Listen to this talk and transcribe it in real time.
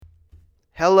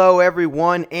Hello,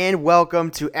 everyone, and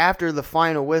welcome to After the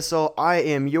Final Whistle. I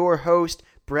am your host,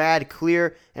 Brad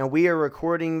Klier, and we are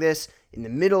recording this in the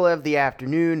middle of the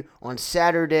afternoon on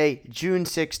Saturday, June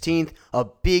 16th, a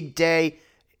big day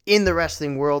in the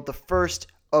wrestling world, the first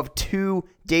of 2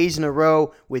 days in a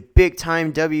row with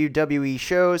big-time WWE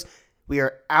shows. We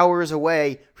are hours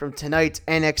away from tonight's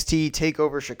NXT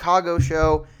Takeover Chicago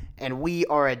show, and we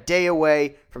are a day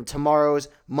away from tomorrow's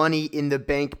Money in the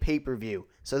Bank pay-per-view.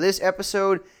 So this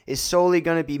episode is solely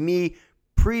going to be me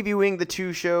previewing the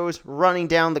 2 shows, running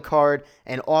down the card,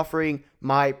 and offering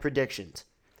my predictions.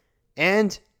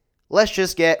 And let's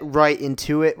just get right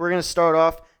into it. We're going to start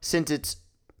off, since it's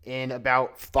in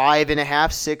about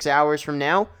 5.5, 6 hours from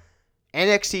now,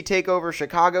 NXT Takeover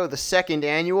Chicago, the second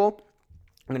annual.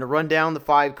 I'm going to run down the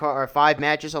 5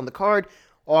 matches on the card,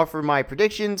 offer my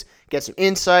predictions, get some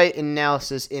insight and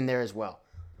analysis in there as well.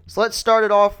 So let's start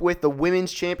it off with the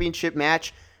Women's Championship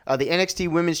match, the NXT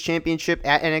Women's Championship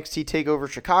at NXT TakeOver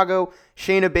Chicago.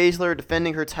 Shayna Baszler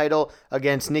defending her title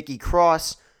against Nikki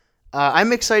Cross.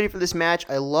 I'm excited for this match.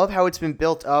 I love how it's been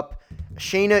built up.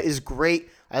 Shayna is great.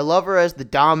 I love her as the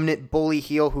dominant bully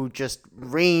heel who just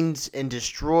reigns and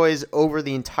destroys over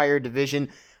the entire division.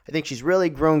 I think she's really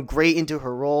grown great into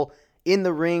her role in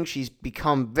the ring. She's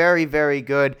become very, very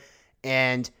good,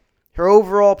 and her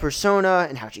overall persona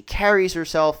and how she carries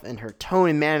herself and her tone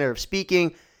and manner of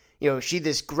speaking, she's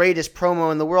this greatest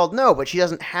promo in the world. No, but she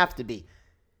doesn't have to be.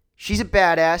 She's a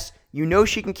badass. You know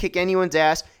she can kick anyone's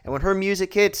ass, and when her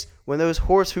music hits, when those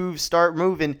horse hooves start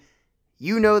moving,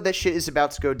 you know that shit is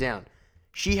about to go down.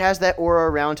 She has that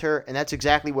aura around her, and that's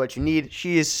exactly what you need.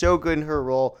 She is so good in her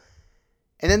role.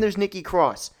 And then there's Nikki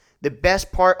Cross, the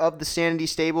best part of the Sanity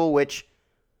stable, which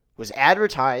was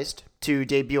advertised to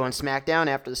debut on SmackDown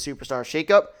after the Superstar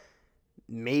shakeup.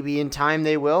 Maybe in time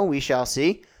they will. We shall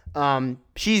see.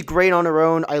 She's great on her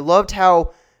own. I loved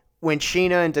how when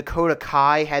Shayna and Dakota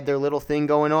Kai had their little thing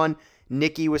going on,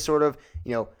 Nikki was sort of,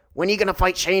 when are you going to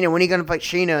fight Shayna? When are you going to fight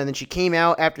Shayna? And then she came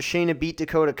out after Shayna beat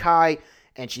Dakota Kai,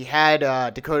 and she had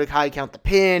Dakota Kai count the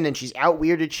pin, and she's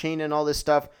out-weirded Shayna and all this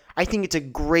stuff. I think it's a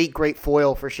great, great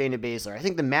foil for Shayna Baszler. I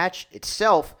think the match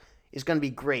itself is going to be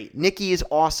great. Nikki is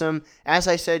awesome. As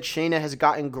I said, Shayna has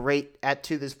gotten great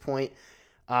to this point.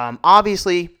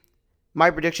 Obviously, my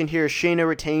prediction here is Shayna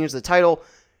retains the title.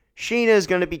 Shayna is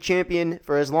going to be champion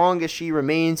for as long as she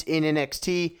remains in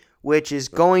NXT, which is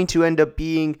going to end up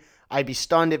being, I'd be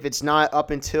stunned if it's not up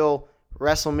until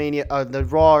WrestleMania, the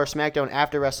Raw or SmackDown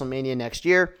after WrestleMania next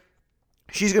year.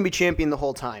 She's going to be champion the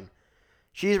whole time.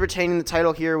 She's retaining the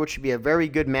title here, which should be a very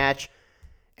good match.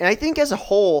 And I think as a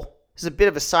whole, this is a bit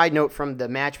of a side note from the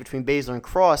match between Baszler and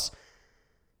Cross.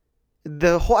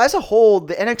 As a whole,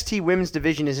 the NXT Women's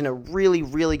Division is in a really,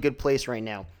 really good place right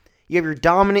now. You have your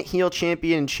dominant heel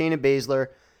champion, Shayna Baszler,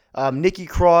 Nikki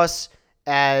Cross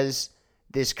as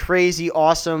this crazy,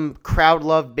 awesome,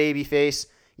 crowd-loved babyface.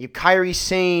 You have Kairi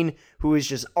Sane, who is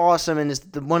just awesome and is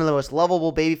one of the most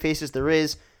lovable babyfaces there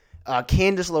is.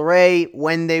 Candice LeRae,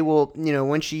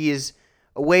 when she is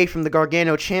away from the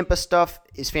Gargano Ciampa stuff,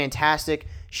 is fantastic.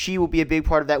 She will be a big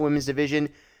part of that women's division.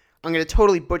 I'm going to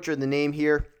totally butcher the name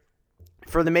here.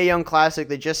 For the Mae Young Classic,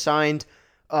 they just signed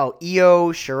Io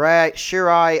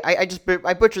Shirai.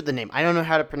 I butchered the name. I don't know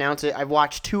how to pronounce it. I've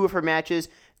watched 2 of her matches,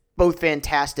 both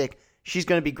fantastic. She's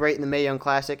going to be great in the Mae Young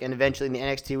Classic and eventually in the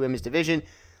NXT Women's Division.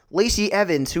 Lacey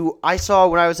Evans, who I saw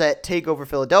when I was at TakeOver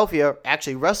Philadelphia,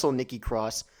 actually wrestled Nikki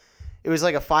Cross. It was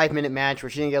like a 5-minute match where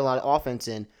she didn't get a lot of offense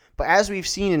in. But as we've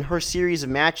seen in her series of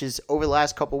matches over the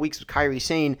last couple weeks with Kairi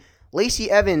Sane, Lacey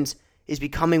Evans is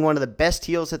becoming one of the best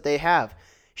heels that they have.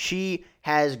 She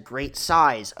has great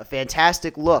size, a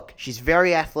fantastic look. She's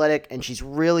very athletic, and she's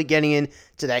really getting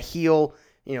into that heel,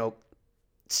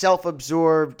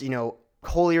 self-absorbed,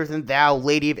 holier-than-thou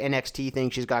lady of NXT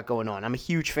thing she's got going on. I'm a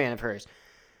huge fan of hers.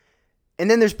 And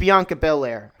then there's Bianca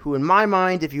Belair, who in my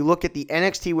mind, if you look at the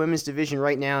NXT Women's Division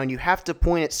right now and you have to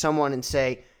point at someone and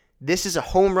say, this is a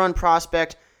home run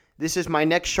prospect, this is my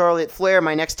next Charlotte Flair,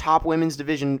 my next top Women's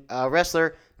Division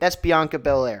wrestler, that's Bianca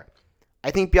Belair. I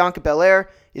think Bianca Belair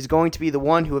is going to be the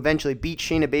one who eventually beats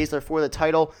Shayna Baszler for the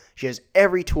title. She has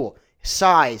every tool: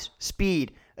 size,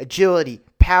 speed, agility,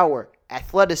 power,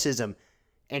 athleticism,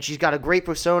 and she's got a great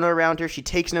persona around her. She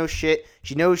takes no shit.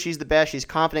 She knows she's the best. She's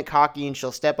confident, cocky, and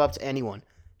she'll step up to anyone.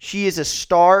 She is a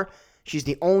star. She's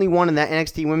the only one in that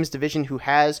NXT Women's Division who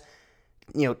has,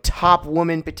 top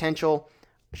woman potential.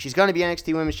 She's going to be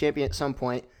NXT Women's Champion at some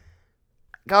point.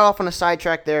 Got off on a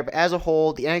sidetrack there, but as a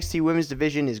whole, the NXT Women's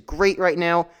Division is great right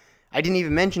now. I didn't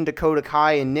even mention Dakota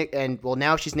Kai and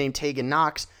now she's named Tegan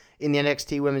Nox in the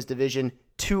NXT Women's Division.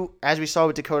 As we saw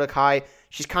with Dakota Kai,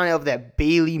 She's kind of that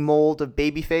Bayley mold of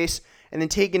babyface. And then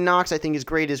Tegan Knox, I think, is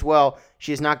great as well.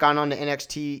 She has not gone on to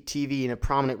NXT TV in a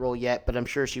prominent role yet, but I'm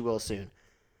sure she will soon.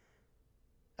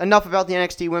 Enough about the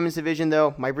NXT Women's Division,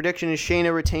 though. My prediction is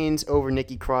Shayna retains over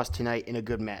Nikki Cross tonight in a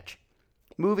good match.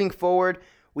 Moving forward,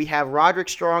 we have Roderick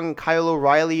Strong and Kyle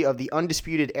O'Reilly of the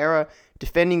Undisputed Era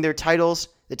defending their titles,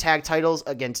 the tag titles,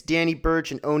 against Danny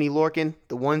Burch and Oney Lorcan,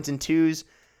 the ones and twos.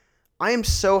 I am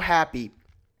so happy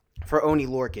for Oney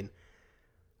Lorcan.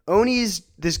 Oney's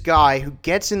this guy who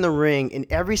gets in the ring, and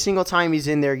every single time he's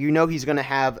in there, you know he's going to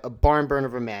have a barn burner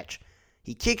of a match.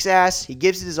 He kicks ass, he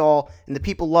gives it his all, and the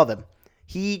people love him.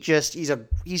 He's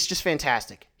just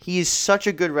fantastic. He is such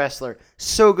a good wrestler,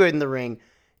 so good in the ring,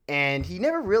 and he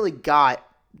never really got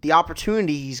the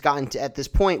opportunity he's gotten to at this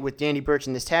point with Danny Burch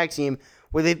and this tag team,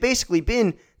 where they've basically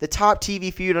been the top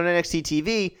TV feud on NXT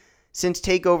TV since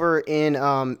TakeOver in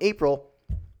April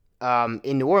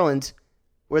in New Orleans,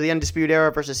 where the Undisputed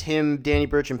Era versus him, Danny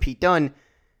Burch, and Pete Dunne.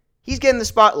 He's getting the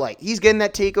spotlight. He's getting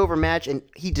that TakeOver match, and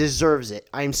he deserves it.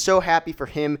 I am so happy for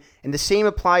him, and the same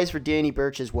applies for Danny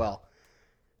Burch as well.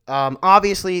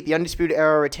 Obviously, the Undisputed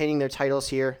Era are retaining their titles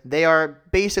here. They are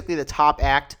basically the top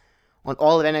act on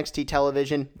all of NXT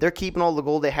television. They're keeping all the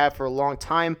gold they have for a long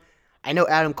time. I know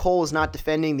Adam Cole is not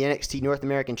defending the NXT North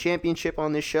American Championship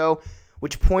on this show,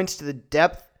 which points to the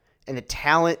depth and the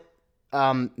talent,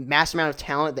 mass amount of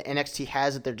talent that NXT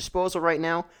has at their disposal right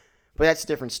now, but that's a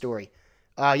different story.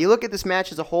 You look at this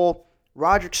match as a whole,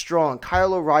 Roderick Strong,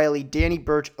 Kyle O'Reilly, Danny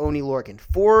Burch, Oney Lorcan.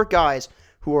 4 guys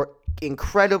who are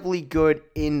incredibly good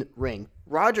in ring.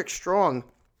 Roderick Strong,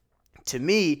 to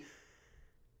me,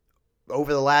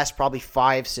 over the last probably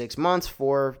 5-6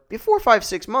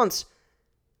 months,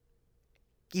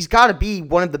 he's got to be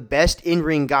one of the best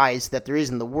in-ring guys that there is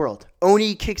in the world.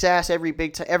 Oney kicks ass every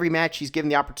match he's given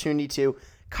the opportunity to.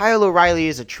 Kyle O'Reilly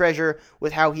is a treasure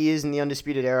with how he is in the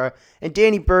Undisputed Era. And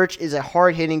Danny Burch is a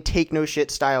hard-hitting,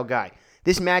 take-no-shit style guy.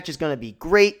 This match is going to be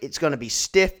great. It's going to be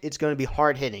stiff. It's going to be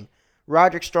hard-hitting.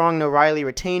 Roderick Strong and O'Reilly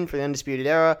retain for the Undisputed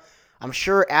Era. I'm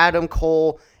sure Adam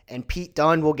Cole and Pete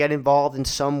Dunne will get involved in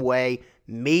some way.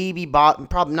 Maybe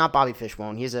probably not Bobby Fish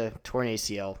won't. He has a torn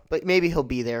ACL. But maybe he'll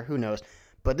be there. Who knows?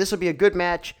 But this will be a good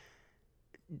match.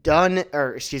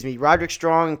 Roderick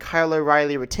Strong and Kyle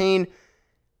O'Reilly retain.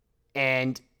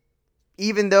 And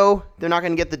even though they're not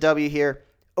going to get the W here,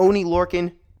 Oney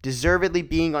Lorcan deservedly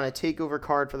being on a TakeOver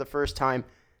card for the first time,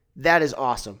 that is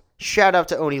awesome. Shout out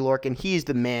to Oney Lorcan. He's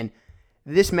the man.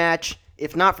 This match,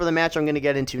 if not for the match I'm going to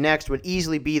get into next, would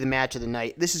easily be the match of the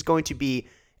night. This is going to be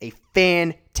a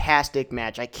fantastic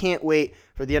match. I can't wait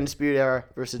for the Undisputed Era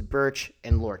versus Burch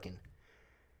and Lorcan.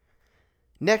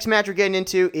 Next match we're getting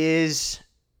into is,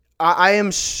 I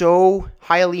am so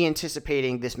highly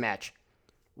anticipating this match.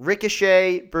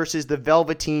 Ricochet versus the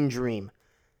Velveteen Dream.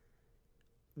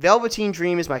 Velveteen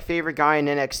Dream is my favorite guy in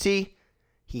NXT.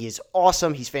 He is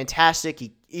awesome. He's fantastic.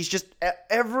 He's just,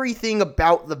 everything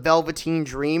about the Velveteen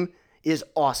Dream is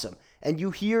awesome. And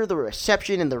you hear the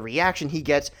reception and the reaction he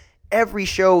gets every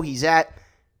show he's at.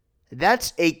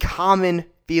 That's a common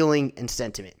feeling and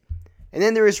sentiment. And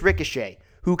then there is Ricochet,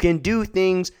 who can do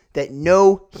things that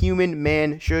no human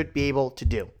man should be able to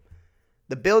do.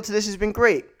 The build to this has been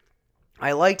great.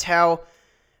 I liked how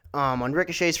on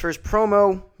Ricochet's first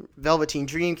promo, Velveteen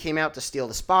Dream came out to steal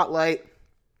the spotlight.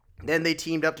 Then they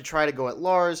teamed up to try to go at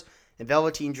Lars, and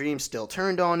Velveteen Dream still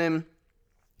turned on him.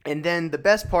 And then the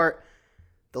best part,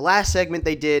 the last segment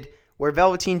they did, where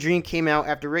Velveteen Dream came out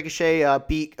after Ricochet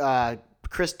beat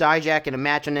Chris Dijak in a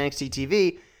match on NXT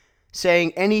TV,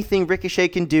 saying anything Ricochet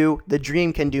can do, the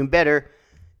Dream can do better,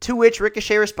 to which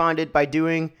Ricochet responded by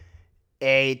doing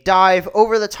a dive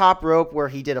over the top rope where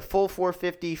he did a full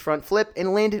 450 front flip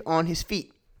and landed on his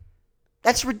feet.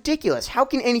 That's ridiculous. How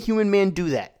can any human man do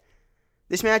that?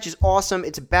 This match is awesome.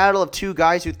 It's a battle of 2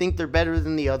 guys who think they're better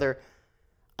than the other.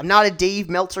 I'm not a Dave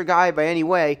Meltzer guy by any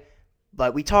way,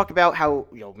 but we talk about how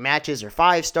matches are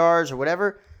 5 stars or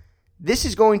whatever. This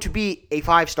is going to be a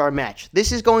 5-star match.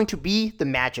 This is going to be the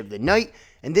match of the night,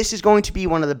 and this is going to be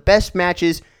one of the best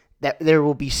matches that there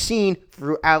will be seen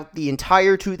throughout the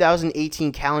entire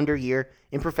 2018 calendar year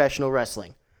in professional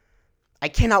wrestling. I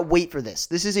cannot wait for this.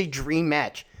 This is a dream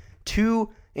match. 2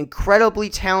 incredibly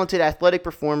talented athletic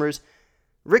performers.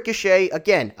 Ricochet,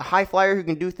 again, a high flyer who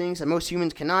can do things that most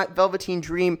humans cannot. Velveteen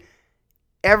Dream,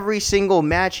 every single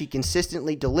match he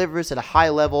consistently delivers at a high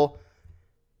level.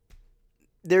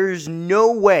 There's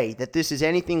no way that this is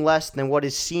anything less than what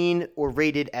is seen or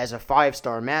rated as a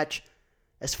 5-star match.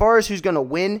 As far as who's going to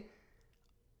win,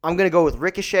 I'm going to go with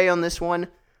Ricochet on this one,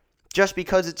 just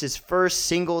because it's his first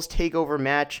singles takeover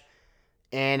match.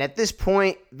 And at this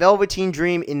point, Velveteen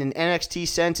Dream in an NXT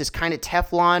sense is kind of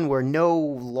Teflon, where no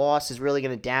loss is really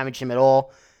going to damage him at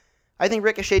all. I think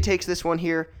Ricochet takes this one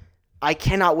here. I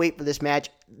cannot wait for this match.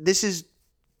 This is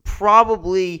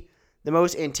probably the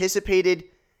most anticipated,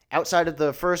 outside of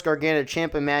the first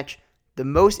Gargano-Ciampa match, the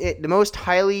most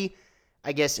highly,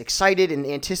 I guess, excited and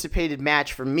anticipated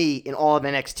match for me in all of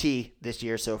NXT this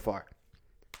year so far.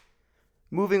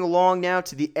 Moving along now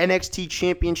to the NXT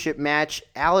Championship match,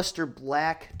 Aleister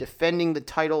Black defending the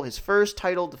title, his first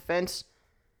title defense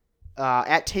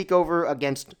at TakeOver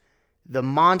against the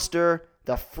monster,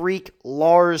 the freak,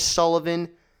 Lars Sullivan.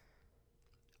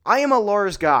 I am a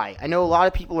Lars guy. I know a lot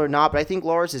of people are not, but I think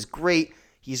Lars is great.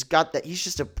 He's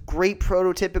just a great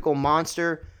prototypical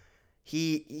monster.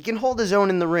 He can hold his own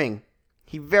in the ring.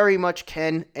 He very much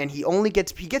can, and he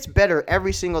gets better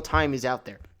every single time he's out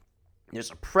there. There's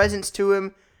a presence to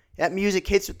him. That music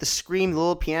hits with the scream, the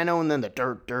little piano, and then the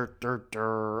dirt, dirt, dirt,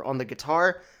 dirt on the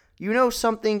guitar. You know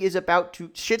shit's about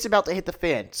to hit the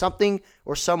fan. Something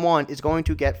or someone is going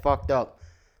to get fucked up.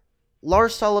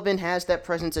 Lars Sullivan has that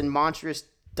presence and monstrous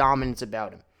dominance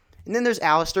about him. And then there's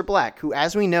Aleister Black, who,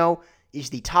 as we know, is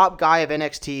the top guy of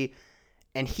NXT,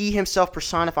 and he himself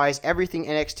personifies everything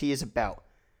NXT is about.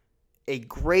 A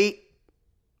great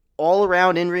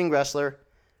all-around in-ring wrestler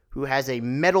who has a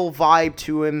metal vibe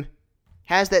to him,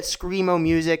 has that screamo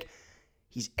music.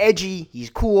 He's edgy, he's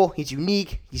cool, he's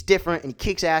unique, he's different, and he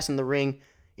kicks ass in the ring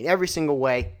in every single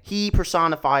way. He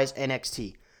personifies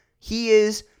NXT.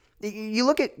 You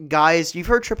look at guys, you've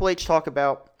heard Triple H talk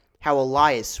about how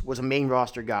Elias was a main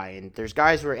roster guy, and there's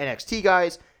guys who are NXT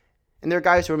guys, and there are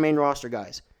guys who are main roster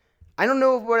guys. I don't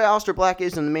know what Aleister Black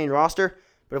is in the main roster,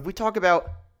 but if we talk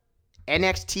about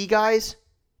NXT guys,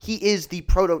 he is the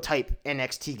prototype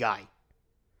NXT guy.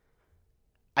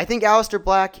 I think Aleister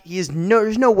Black,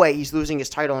 there's no way he's losing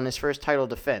his title in his first title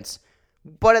defense.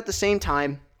 But at the same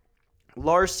time,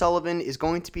 Lars Sullivan is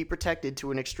going to be protected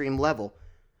to an extreme level.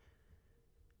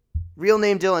 Real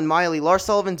name Dylan Miley. Lars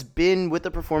Sullivan's been with the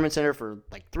Performance Center for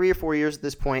like 3 or 4 years at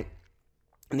this point,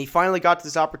 and he finally got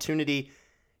this opportunity,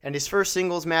 and his first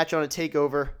singles match on a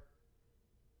TakeOver,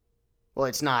 well,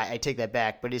 it's not, I take that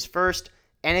back, but his first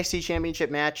NXT Championship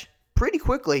match pretty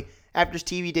quickly after his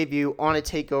TV debut on a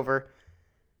TakeOver.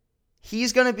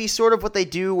 He's going to be sort of what they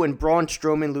do when Braun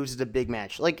Strowman loses a big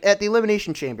match. Like at the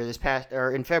Elimination Chamber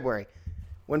in February.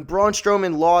 When Braun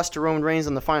Strowman lost to Roman Reigns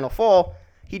on the final fall,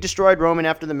 he destroyed Roman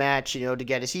after the match, to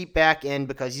get his heat back, and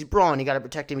because he's Braun, you got to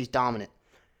protect him, he's dominant.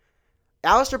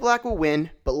 Aleister Black will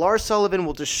win, but Lars Sullivan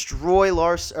will destroy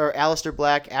Aleister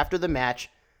Black after the match,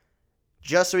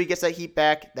 just so he gets that heat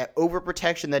back, that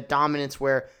overprotection, that dominance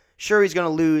where, sure, he's going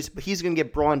to lose, but he's going to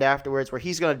get brawned afterwards, where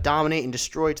he's going to dominate and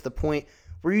destroy to the point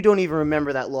where you don't even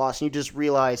remember that loss, and you just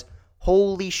realize,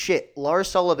 holy shit, Lars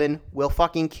Sullivan will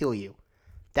fucking kill you.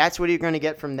 That's what you're going to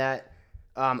get from that.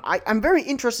 I'm very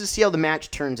interested to see how the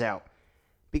match turns out,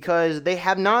 because they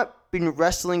have not been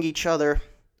wrestling each other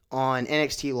on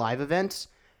NXT live events,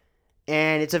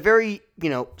 and it's a very,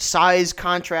 size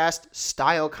contrast,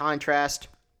 style contrast.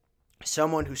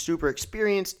 Someone who's super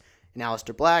experienced in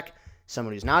Aleister Black,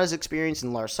 someone who's not as experienced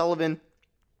in Lars Sullivan.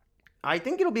 I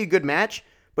think it'll be a good match,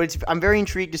 but I'm very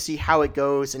intrigued to see how it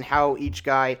goes and how each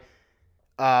guy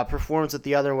performs with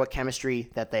the other, what chemistry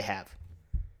that they have.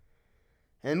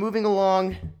 And moving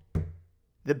along,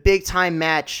 the big-time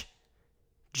match,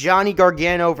 Johnny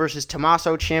Gargano versus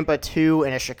Tommaso Ciampa 2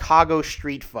 in a Chicago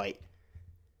street fight.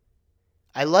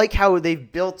 I like how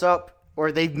they've built up,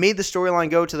 or they've made the storyline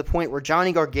go to the point where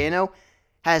Johnny Gargano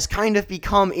has kind of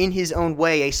become, in his own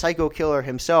way, a psycho killer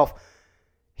himself.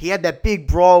 He had that big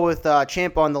brawl with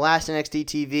Ciampa on the last NXT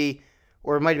TV,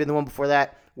 or it might have been the one before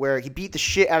that, where he beat the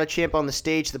shit out of Ciampa on the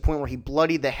stage to the point where he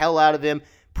bloodied the hell out of him,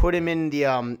 put him in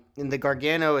the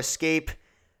Gargano escape,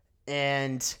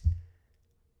 and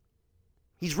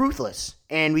he's ruthless.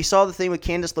 And we saw the thing with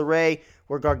Candice LeRae,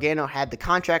 where Gargano had the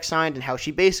contract signed and how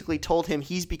she basically told him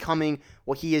he's becoming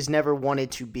what he has never wanted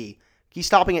to be. He's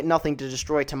stopping at nothing to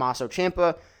destroy Tommaso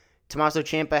Ciampa. Tommaso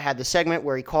Ciampa had the segment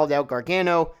where he called out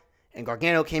Gargano, and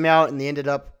Gargano came out, and they ended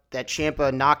up that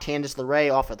Ciampa knocked Candice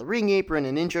LeRae off of the ring apron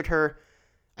and injured her.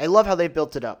 I love how they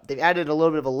built it up. They've added a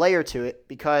little bit of a layer to it,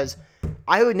 because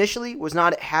I initially was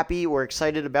not happy or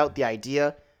excited about the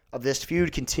idea of this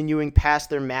feud continuing past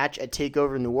their match at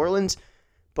TakeOver New Orleans,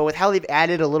 but with how they've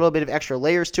added a little bit of extra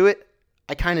layers to it,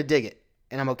 I kind of dig it,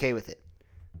 and I'm okay with it.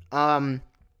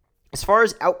 As far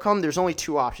as outcome, there's only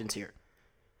 2 options here.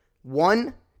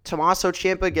 1, Tommaso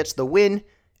Ciampa gets the win,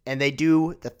 and they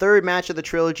do the third match of the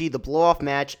trilogy, the blow-off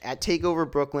match at TakeOver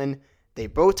Brooklyn. They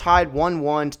both tied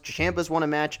 1-1. Ciampa's won a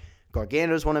match.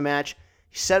 Gargano's won a match.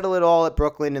 settle it all at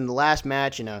Brooklyn in the last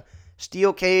match in a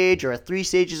steel cage or a 3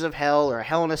 Stages of Hell or a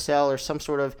Hell in a Cell or some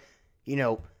sort of,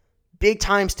 big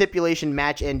time stipulation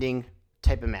match ending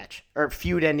type of match or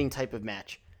feud ending type of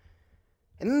match.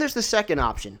 And then there's the second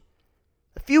option.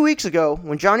 A few weeks ago,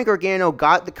 when Johnny Gargano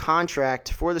got the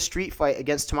contract for the street fight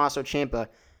against Tommaso Ciampa,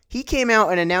 he came out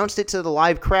and announced it to the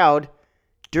live crowd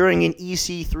during an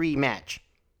EC3 match.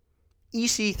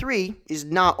 EC3 is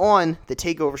not on the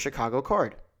TakeOver Chicago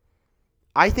card.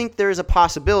 I think there's a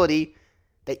possibility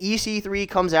that EC3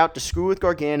 comes out to screw with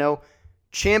Gargano,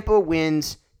 Ciampa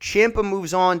wins, Ciampa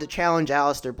moves on to challenge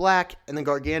Aleister Black, and then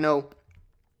Gargano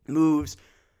moves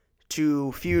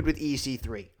to feud with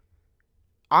EC3.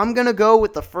 I'm going to go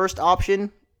with the first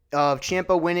option of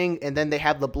Ciampa winning, and then they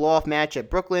have the blow-off match at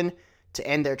Brooklyn to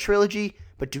end their trilogy,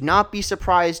 but do not be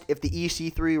surprised if the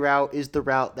EC3 route is the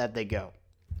route that they go.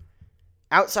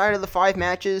 Outside of the 5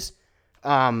 matches,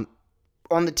 on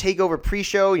the TakeOver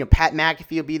pre-show, Pat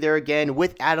McAfee will be there again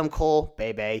with Adam Cole,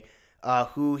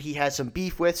 who he has some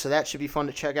beef with, so that should be fun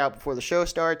to check out before the show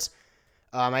starts.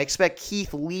 I expect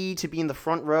Keith Lee to be in the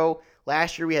front row.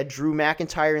 Last year we had Drew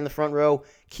McIntyre in the front row.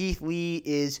 Keith Lee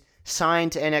is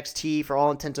signed to NXT for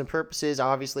all intents and purposes.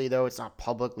 Obviously, though, it's not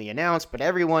publicly announced, but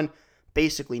everyone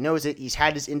basically knows it. He's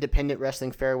had his independent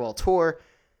wrestling farewell tour.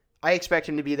 I expect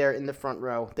him to be there in the front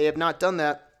row. They have not done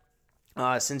that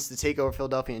since the TakeOver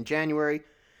Philadelphia in January,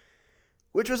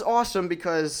 which was awesome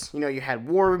because, you had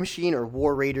War Machine or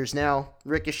War Raiders now,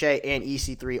 Ricochet, and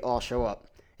EC3 all show up.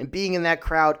 And being in that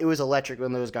crowd, it was electric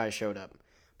when those guys showed up.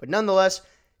 But nonetheless,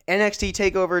 NXT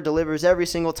TakeOver delivers every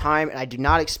single time, and I do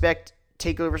not expect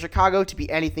TakeOver Chicago to be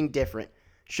anything different.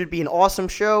 Should be an awesome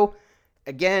show.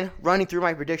 Again, running through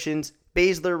my predictions,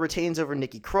 Baszler retains over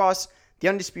Nikki Cross. The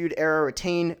Undisputed Era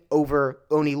retain over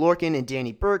Oney Lorcan and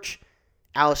Danny Burch.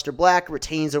 Aleister Black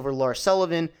retains over Lars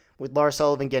Sullivan, with Lars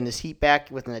Sullivan getting his heat back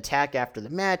with an attack after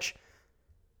the match.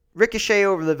 Ricochet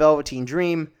over the Velveteen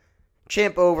Dream.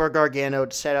 Ciampa over Gargano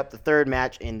to set up the third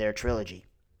match in their trilogy.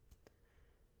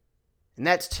 And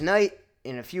that's tonight,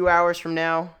 in a few hours from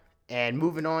now. And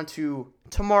moving on to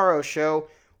tomorrow's show,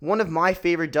 one of my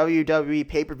favorite WWE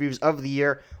pay-per-views of the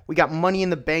year. We got Money in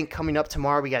the Bank coming up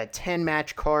tomorrow. We got a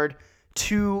 10-match card,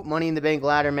 2 Money in the Bank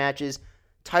ladder matches,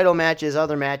 title matches,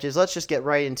 other matches. Let's just get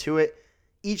right into it.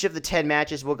 Each of the 10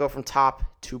 matches will go from top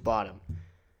to bottom.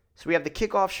 So we have the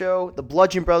kickoff show, the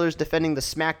Bludgeon Brothers defending the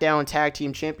SmackDown Tag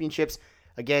Team Championships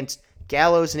against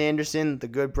Gallows and Anderson, the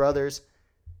Good Brothers.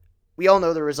 We all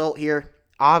know the result here.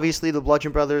 Obviously, the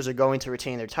Bludgeon Brothers are going to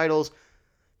retain their titles.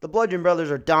 The Bludgeon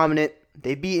Brothers are dominant.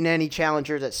 They've beaten any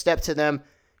challengers that step to them.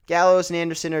 Gallows and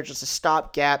Anderson are just a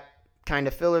stopgap kind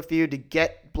of filler feud to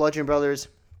get Bludgeon Brothers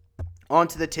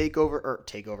onto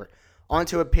the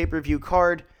onto a pay-per-view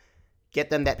card, get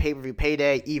them that pay-per-view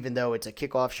payday, even though it's a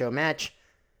kickoff show match.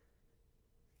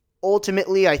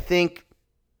 Ultimately, I think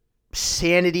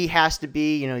Sanity has to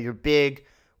be, your big,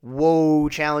 whoa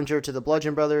challenger to the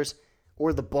Bludgeon Brothers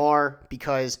or the Bar,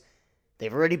 because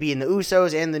they've already beaten the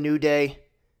Usos and the New Day.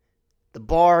 The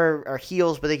Bar are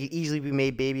heels, but they could easily be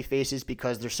made baby faces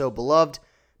because they're so beloved.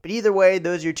 But either way,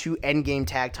 those are your 2 endgame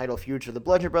tag title feuds for the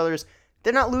Bludgeon Brothers.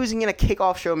 They're not losing in a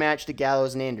kickoff show match to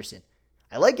Gallows and Anderson.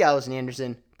 I like Gallows and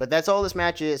Anderson, but that's all this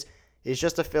match is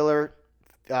just a filler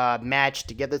match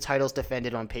to get the titles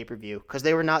defended on pay-per-view, because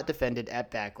they were not defended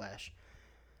at Backlash.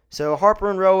 So Harper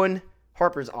and Rowan.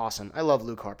 Harper's awesome. I love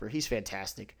Luke Harper. He's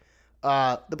fantastic.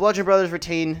 The Bludgeon Brothers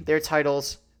retain their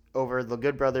titles over the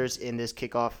Good Brothers in this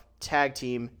kickoff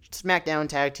SmackDown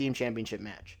Tag Team Championship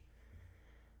match.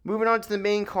 Moving on to the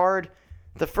main card,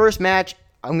 the first match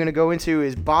I'm going to go into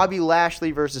is Bobby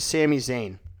Lashley versus Sami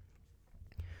Zayn.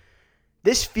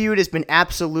 This feud has been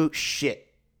absolute shit.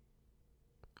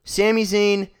 Sami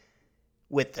Zayn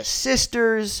with the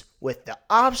sisters, with the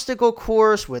obstacle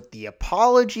course, with the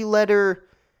apology letter,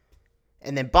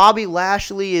 and then Bobby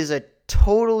Lashley is a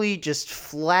totally just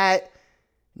flat,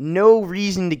 no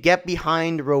reason to get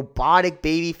behind robotic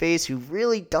babyface who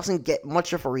really doesn't get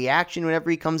much of a reaction whenever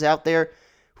he comes out there,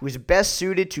 who is best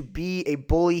suited to be a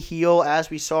bully heel as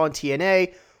we saw in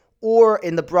TNA, or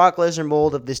in the Brock Lesnar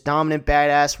mold of this dominant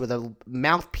badass with a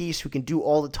mouthpiece who can do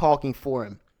all the talking for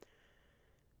him.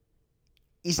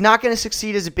 He's not going to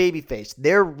succeed as a babyface.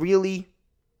 They're really,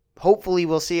 hopefully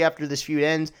we'll see after this feud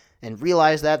ends and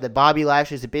realize that Bobby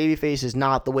Lashley as a babyface is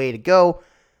not the way to go.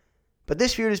 But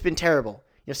this feud has been terrible.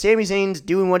 Sami Zayn's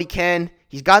doing what he can.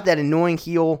 He's got that annoying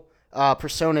heel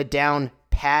persona down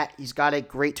pat. He's got it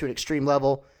great to an extreme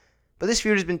level. But this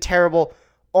feud has been terrible.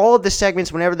 All of the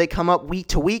segments, whenever they come up week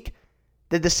to week,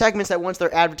 they're the segments that once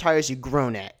they're advertised, you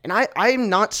groan at. And I'm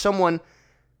not someone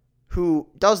who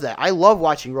does that. I love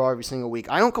watching Raw every single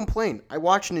week. I don't complain. I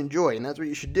watch and enjoy, and that's what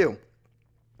you should do.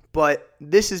 But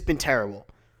this has been terrible.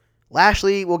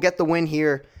 Lashley will get the win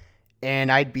here,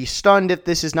 and I'd be stunned if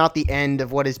this is not the end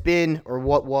of what has been or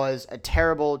what was a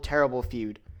terrible, terrible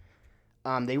feud.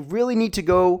 They really need to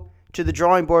go to the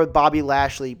drawing board with Bobby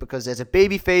Lashley because as a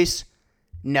babyface,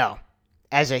 no.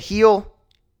 As a heel,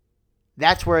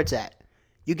 that's where it's at.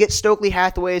 You get Stokely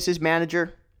Hathaway as his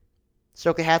manager.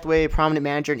 Stokely Hathaway, a prominent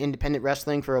manager in independent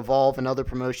wrestling for Evolve and other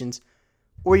promotions.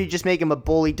 Or you just make him a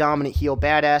bully, dominant heel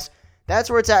badass. That's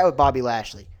where it's at with Bobby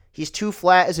Lashley. He's too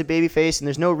flat as a babyface, and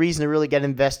there's no reason to really get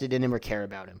invested in him or care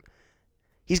about him.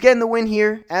 He's getting the win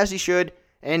here, as he should,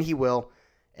 and he will.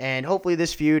 And hopefully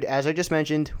this feud, as I just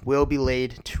mentioned, will be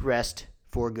laid to rest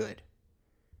for good.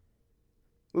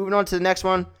 Moving on to the next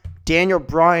one, Daniel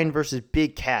Bryan versus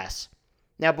Big Cass.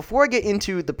 Now, before I get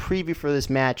into the preview for this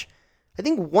match, I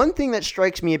think one thing that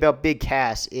strikes me about Big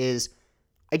Cass is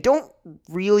I don't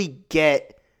really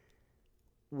get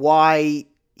why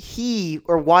he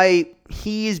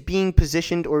is being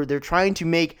positioned, or they're trying to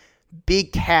make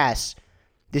Big Cass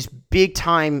this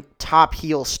big-time top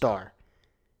heel star.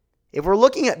 If we're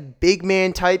looking at big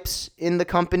man types in the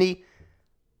company,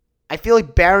 I feel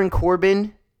like Baron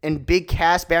Corbin and Big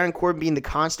Cass, Baron Corbin being the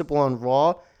Constable on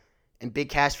Raw, and Big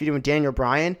Cass feuding with Daniel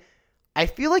Bryan, I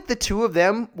feel like the two of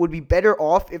them would be better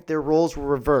off if their roles were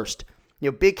reversed.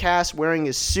 Big Cass wearing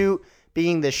his suit,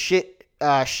 being the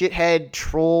shithead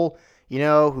troll,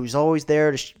 who's always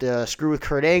there to screw with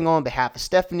Kurt Angle on behalf of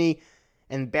Stephanie,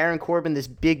 and Baron Corbin, this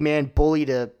big man bully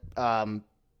to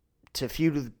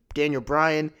feud with Daniel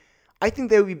Bryan. I think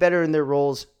they would be better in their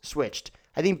roles switched.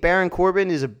 I think Baron Corbin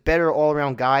is a better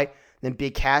all-around guy than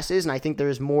Big Cass is, and I think there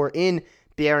is more in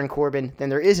Baron Corbin than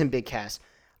there is in Big Cass.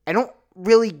 I don't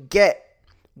really get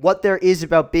what there is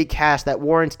about Big Cass that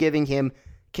warrants giving him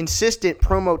consistent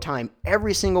promo time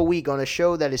every single week on a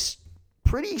show that is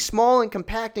pretty small and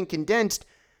compact and condensed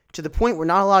to the point where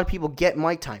not a lot of people get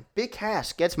mic time. Big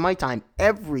Cass gets mic time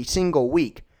every single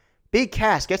week. Big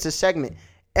Cass gets a segment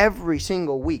every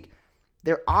single week.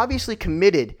 They're obviously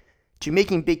committed to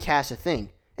making Big Cass a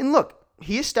thing. And look,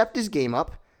 he has stepped his game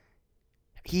up.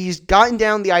 He's gotten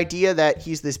down the idea that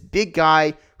he's this big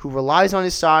guy who relies on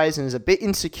his size and is a bit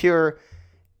insecure.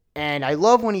 And I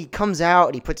love when he comes out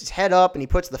and he puts his head up and he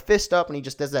puts the fist up and he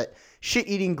just does that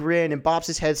shit-eating grin and bops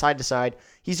his head side to side.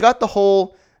 He's got the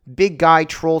whole big guy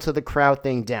troll to the crowd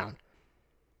thing down.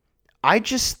 I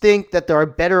just think that there are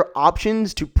better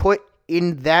options to put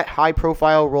in that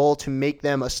high-profile role to make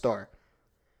them a star.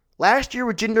 Last year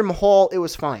with Jinder Mahal, it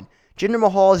was fine. Jinder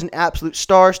Mahal is an absolute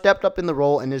star, stepped up in the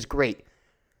role, and is great.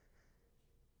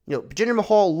 Jinder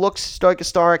Mahal looks like a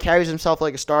star, carries himself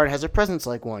like a star, and has a presence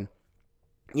like one.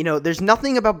 There's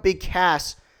nothing about Big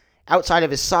Cass outside of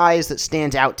his size that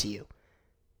stands out to you.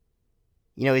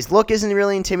 His look isn't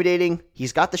really intimidating.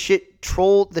 He's got the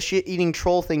shit-eating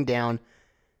troll thing down.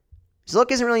 His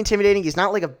look isn't really intimidating. He's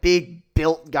not like a big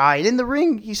built guy. And in the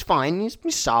ring, he's fine. He's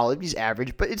solid. He's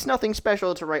average. But it's nothing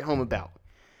special to write home about.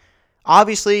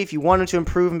 Obviously, if you want him to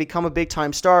improve and become a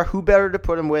big-time star, who better to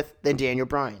put him with than Daniel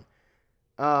Bryan?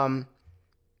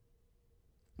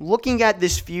 Looking at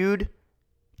this feud,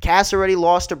 Cass already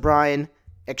lost to Bryan.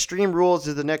 Extreme Rules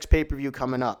is the next pay-per-view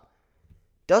coming up.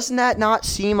 Doesn't that not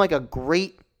seem like a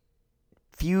great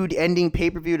feud-ending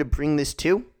pay-per-view to bring this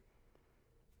to?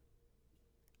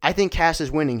 I think Cass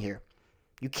is winning here.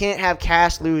 You can't have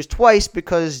Cass lose twice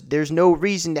because there's no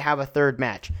reason to have a third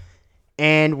match.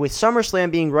 And with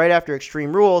SummerSlam being right after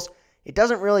Extreme Rules, it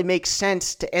doesn't really make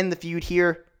sense to end the feud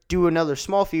here, do another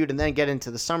small feud, and then get into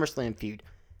the SummerSlam feud.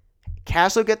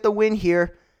 Cass will get the win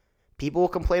here. People will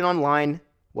complain online.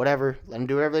 Whatever. Let them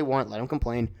do whatever they want. Let them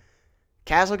complain.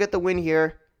 Cass will get the win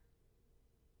here.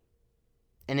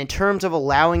 And in terms of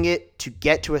allowing it to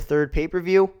get to a third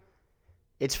pay-per-view,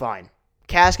 it's fine.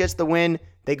 Cass gets the win.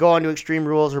 They go on to Extreme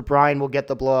Rules where Bryan will get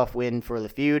the blow-off win for the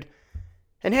feud.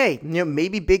 And hey,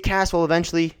 maybe Big Cass will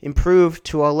eventually improve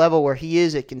to a level where he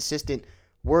is a consistent,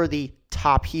 worthy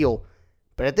top heel.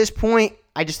 But at this point,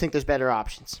 I just think there's better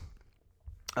options.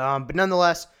 But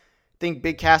nonetheless, I think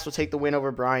Big Cass will take the win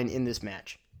over Bryan in this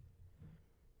match.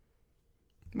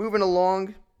 Moving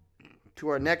along to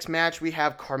our next match, we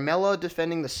have Carmella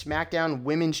defending the SmackDown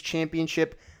Women's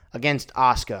Championship against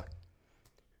Asuka.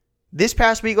 This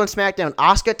past week on SmackDown,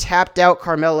 Asuka tapped out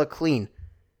Carmella clean.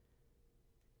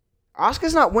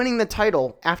 Asuka's not winning the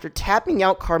title after tapping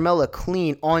out Carmella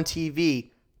clean on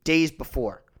TV days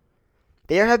before.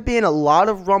 There have been a lot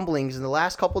of rumblings in the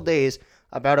last couple days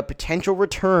about a potential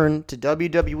return to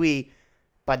WWE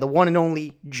by the one and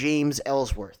only James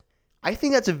Ellsworth. I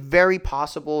think that's a very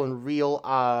possible and real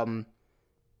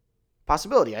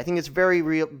possibility. I think it's very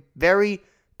real, very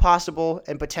possible,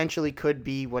 and potentially could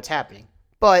be what's happening.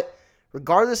 But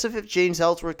regardless of if James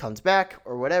Ellsworth comes back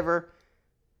or whatever,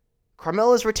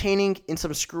 Carmella's retaining in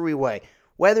some screwy way.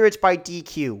 Whether it's by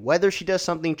DQ, whether she does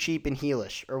something cheap and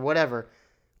heelish, or whatever,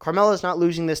 Carmella's not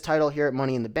losing this title here at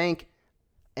Money in the Bank,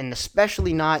 and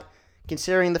especially not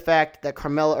considering the fact that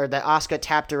Asuka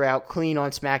tapped her out clean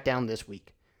on SmackDown this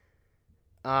week.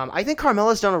 I think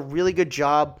Carmella's done a really good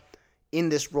job in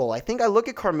this role. I think I look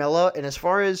at Carmella, and as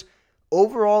far as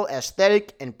overall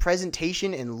aesthetic and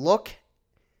presentation and look,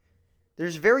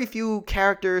 there's very few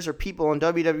characters or people on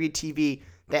WWE TV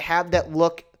that have that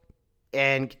look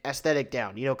and aesthetic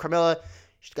down. You know, Carmella,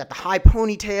 she's got the high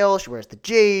ponytail, she wears the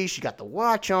J's, she got the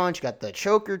watch on, she got the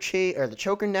choker chain or the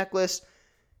choker necklace.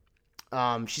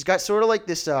 She's got sort of like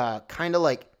this kind of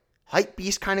like hype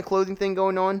beast kind of clothing thing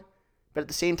going on, but at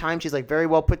the same time she's like very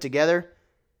well put together.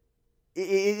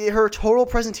 Her total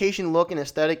presentation, look, and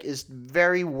aesthetic is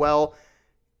very well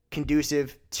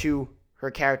conducive to her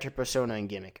character persona and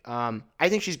gimmick. I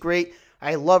think she's great.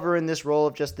 I love her in this role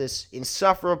of just this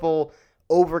insufferable,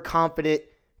 overconfident,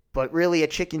 but really a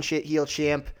chicken shit heel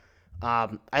champ.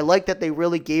 I like that they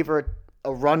really gave her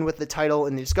a run with the title,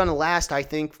 and it's going to last, I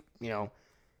think,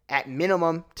 at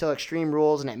minimum till Extreme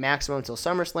Rules and at maximum till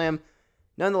SummerSlam.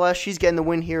 Nonetheless, she's getting the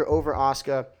win here over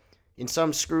Asuka in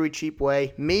some screwy, cheap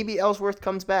way. Maybe Ellsworth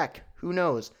comes back. Who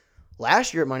knows?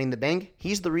 Last year at Money in the Bank,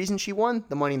 he's the reason she won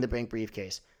the Money in the Bank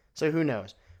briefcase. So who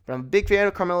knows? But I'm a big fan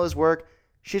of Carmella's work.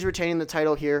 She's retaining the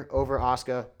title here over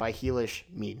Asuka by heelish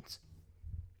means.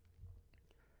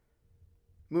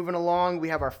 Moving along, we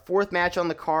have our fourth match on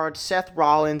the card, Seth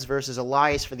Rollins versus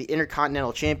Elias for the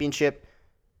Intercontinental Championship.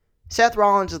 Seth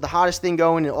Rollins is the hottest thing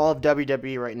going in all of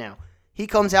WWE right now. He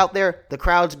comes out there, the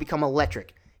crowds become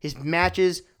electric. His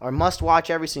matches are must-watch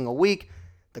every single week.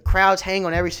 The crowds hang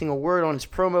on every single word on his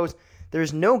promos.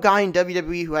 There's no guy in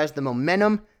WWE who has the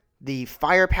momentum, the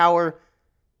firepower,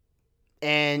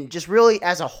 and just really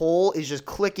as a whole is just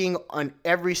clicking on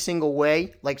every single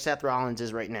way like Seth Rollins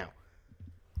is right now.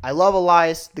 I love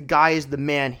Elias. The guy is the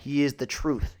man. He is the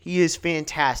truth. He is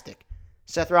fantastic.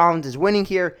 Seth Rollins is winning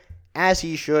here, as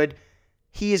he should.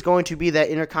 He is going to be that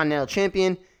Intercontinental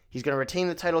Champion. He's going to retain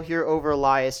the title here over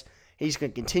Elias. He's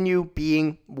going to continue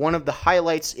being one of the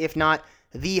highlights, if not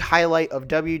the highlight of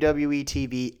WWE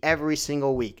TV every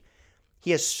single week. He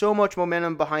has so much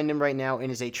momentum behind him right now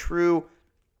and is a true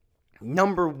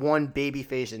number one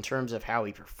babyface in terms of how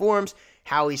he performs,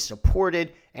 how he's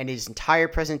supported, and his entire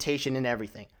presentation and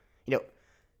everything.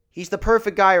 He's the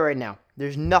perfect guy right now.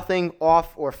 There's nothing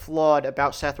off or flawed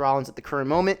about Seth Rollins at the current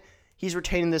moment. He's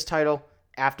retaining this title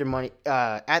at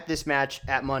this match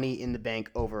at Money in the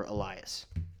Bank over Elias.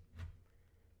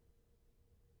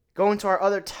 Going to our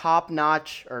other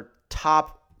top-notch or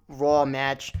top Raw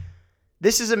match.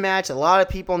 This is a match a lot of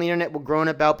people on the internet will groan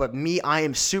about, but me, I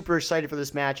am super excited for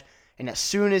this match. And as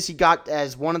soon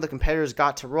as one of the competitors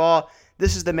got to Raw,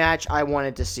 this is the match I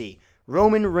wanted to see.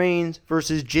 Roman Reigns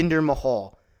versus Jinder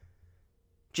Mahal.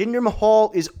 Jinder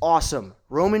Mahal is awesome.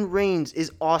 Roman Reigns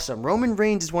is awesome. Roman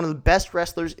Reigns is one of the best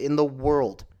wrestlers in the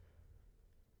world.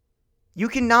 You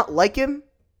cannot like him.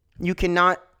 You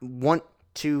cannot want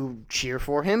to cheer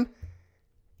for him.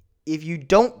 If you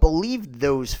don't believe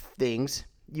those things,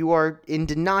 you are in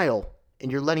denial, and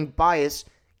you're letting bias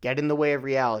get in the way of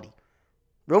reality.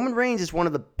 Roman Reigns is one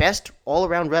of the best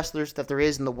all-around wrestlers that there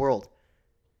is in the world.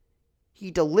 He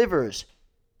delivers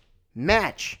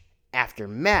match after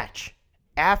match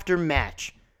after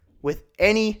match with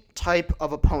any type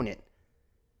of opponent.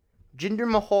 Jinder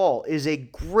Mahal is a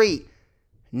great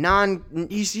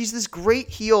he's this great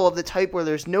heel of the type where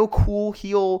there's no cool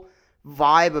heel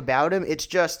vibe about him. It's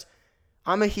just,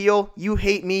 I'm a heel, you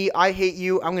hate me, I hate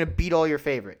you, I'm going to beat all your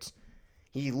favorites.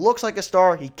 He looks like a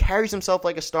star, he carries himself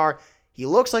like a star, he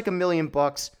looks like $1 million,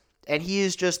 and he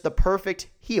is just the perfect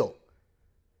heel.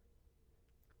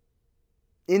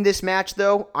 In this match,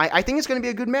 though, I think it's going to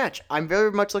be a good match. I'm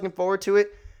very much looking forward to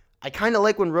it. I kind of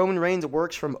like when Roman Reigns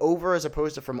works from over as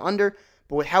opposed to from under,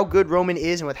 but with how good Roman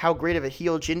is and with how great of a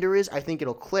heel Jinder is, I think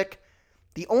it'll click.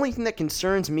 The only thing that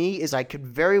concerns me is I could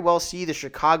very well see the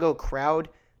Chicago crowd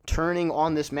turning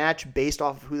on this match based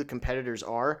off of who the competitors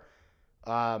are.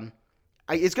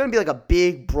 It's going to be like a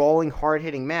big, brawling,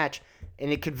 hard-hitting match,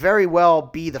 and it could very well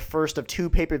be the first of 2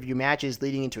 pay-per-view matches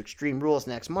leading into Extreme Rules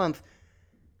next month.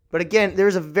 But again,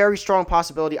 there's a very strong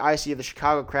possibility I see of the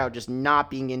Chicago crowd just not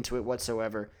being into it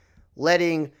whatsoever,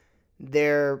 letting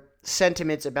their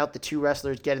sentiments about the two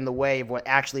wrestlers get in the way of what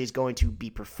actually is going to be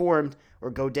performed or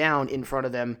go down in front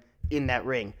of them in that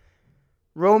ring.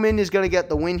 Roman is going to get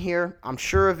the win here. I'm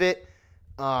sure of it.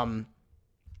 Jinder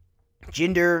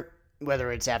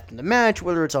whether it's after the match,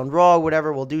 whether it's on Raw,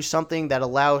 whatever, we'll do something that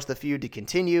allows the feud to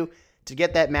continue to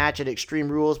get that match at Extreme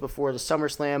Rules before the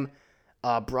SummerSlam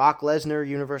Brock Lesnar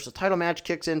Universal title match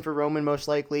kicks in for Roman, most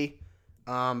likely.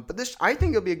 But this, I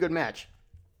think it'll be a good match.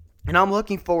 And I'm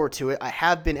looking forward to it. I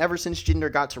have been ever since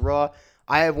Jinder got to Raw.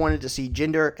 I have wanted to see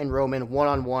Jinder and Roman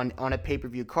one-on-one on a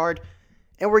pay-per-view card.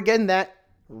 And we're getting that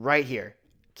right here.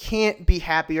 Can't be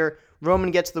happier.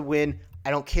 Roman gets the win. I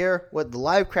don't care what the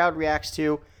live crowd reacts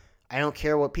to. I don't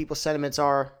care what people's sentiments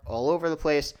are all over the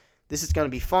place. This is going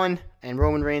to be fun, and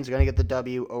Roman Reigns is going to get the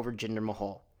W over Jinder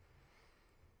Mahal.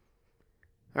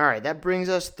 All right, that brings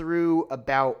us through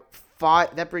about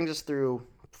five. That brings us through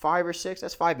 5 or 6.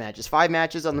 That's 5 matches. 5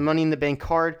 matches on the Money in the Bank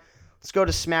card. Let's go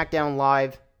to SmackDown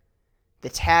Live. The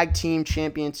Tag Team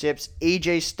Championships.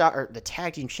 The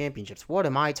Tag Team Championships. What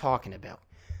am I talking about?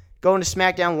 Going to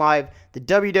SmackDown Live, the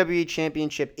WWE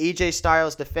Championship, AJ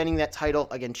Styles defending that title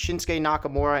against Shinsuke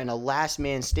Nakamura in a last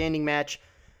man standing match.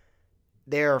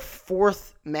 Their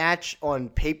 4th match on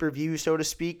pay-per-view, so to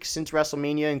speak, since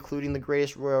WrestleMania, including the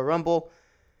Greatest Royal Rumble.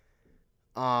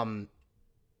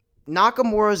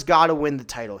 Nakamura's got to win the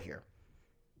title here.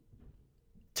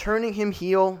 Turning him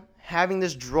heel, having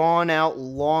this drawn-out,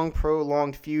 long,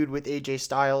 prolonged feud with AJ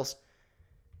Styles.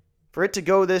 For it to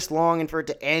go this long and for it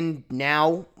to end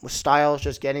now with Styles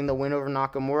just getting the win over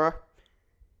Nakamura,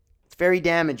 it's very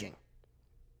damaging.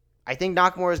 I think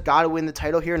Nakamura's got to win the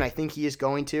title here, and I think he is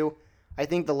going to. I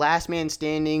think the last man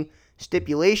standing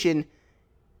stipulation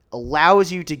allows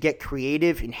you to get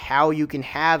creative in how you can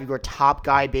have your top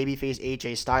guy, babyface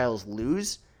AJ Styles,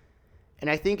 lose. And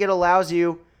I think it allows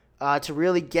you to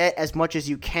really get as much as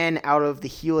you can out of the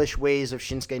heelish ways of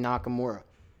Shinsuke Nakamura.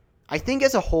 I think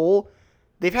as a whole,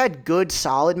 they've had good,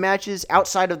 solid matches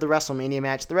outside of the WrestleMania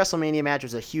match. The WrestleMania match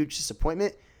was a huge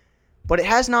disappointment, but it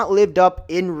has not lived up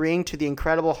in ring to the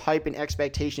incredible hype and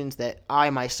expectations that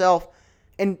I myself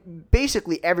and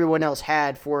basically everyone else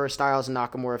had for Styles and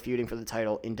Nakamura feuding for the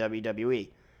title in WWE.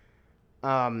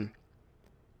 But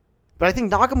I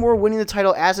think Nakamura winning the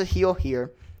title as a heel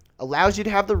here allows you to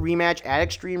have the rematch at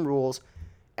Extreme Rules.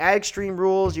 At Extreme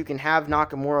Rules, you can have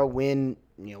Nakamura win,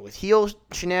 with heel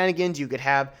shenanigans. You could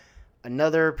have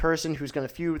another person who's going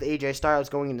to feud with AJ Styles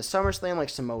going into SummerSlam, like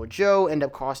Samoa Joe, end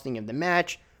up costing him the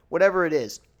match. Whatever it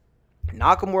is.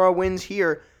 Nakamura wins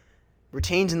here,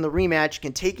 retains in the rematch,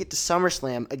 can take it to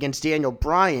SummerSlam against Daniel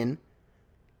Bryan,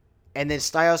 and then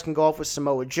Styles can go off with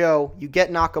Samoa Joe. You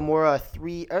get Nakamura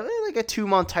a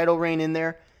 2-month title reign in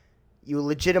there. You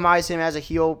legitimize him as a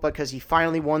heel because he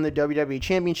finally won the WWE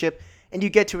Championship, and you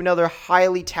get to another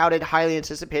highly touted, highly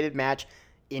anticipated match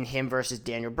in him versus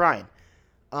Daniel Bryan.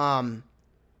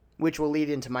 Which will lead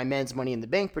into my men's Money in the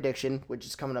Bank prediction, which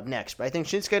is coming up next. But I think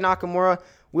Shinsuke Nakamura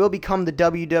will become the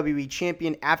WWE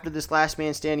Champion after this last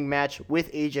man standing match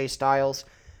with AJ Styles.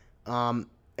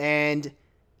 And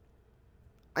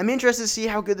I'm interested to see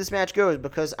how good this match goes,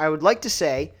 because I would like to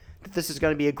say that this is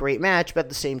going to be a great match, but at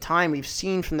the same time, we've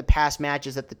seen from the past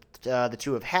matches that the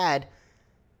two have had,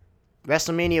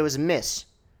 WrestleMania was a miss.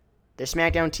 Their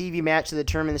SmackDown TV match to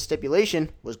determine the stipulation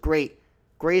was great.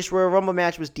 Greatest Royal Rumble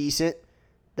match was decent.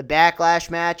 The Backlash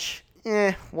match,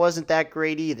 wasn't that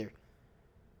great either.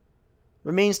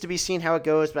 Remains to be seen how it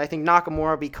goes, but I think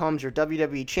Nakamura becomes your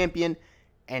WWE Champion,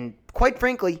 and quite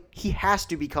frankly, he has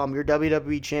to become your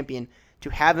WWE Champion to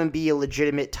have him be a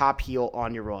legitimate top heel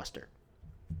on your roster.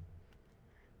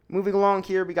 Moving along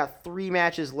here, we got 3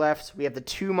 matches left. We have the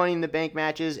 2 Money in the Bank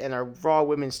matches and our Raw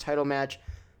Women's title match.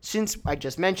 Since I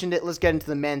just mentioned it, let's get into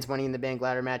the men's Money in the Bank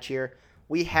ladder match here.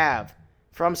 We have,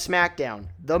 from SmackDown,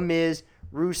 The Miz,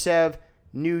 Rusev,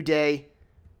 New Day,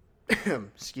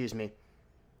 excuse me,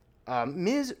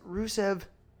 Miz, Rusev,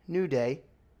 New Day,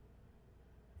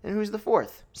 and who's the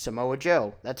 4th? Samoa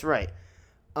Joe. That's right.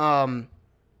 And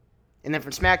then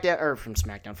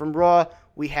from Raw,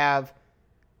 we have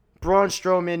Braun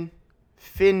Strowman,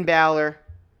 Finn Balor,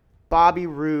 Bobby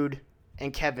Roode,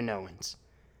 and Kevin Owens.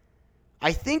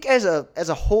 I think as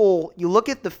a whole, you look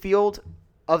at the field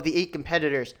of the 8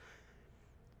 competitors,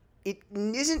 it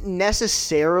isn't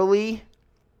necessarily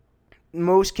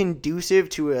most conducive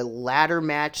to a ladder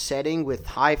match setting with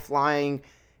high-flying,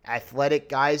 athletic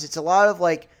guys. It's a lot of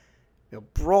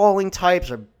brawling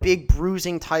types or big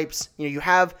bruising types. You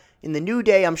have in the New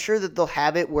Day, I'm sure that they'll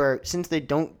have it where, since they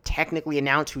don't technically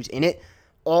announce who's in it,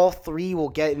 all 3 will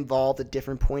get involved at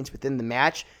different points within the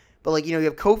match. But you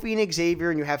have Kofi and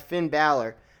Xavier and you have Finn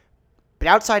Balor. But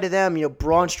outside of them,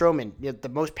 Braun Strowman, the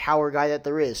most power guy that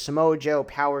there is. Samoa Joe,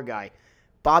 power guy.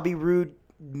 Bobby Roode,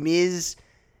 Miz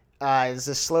is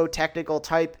a slow technical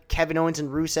type. Kevin Owens and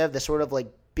Rusev, the sort of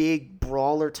big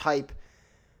brawler type.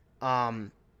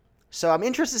 So I'm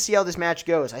interested to see how this match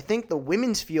goes. I think the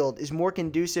women's field is more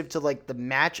conducive to like the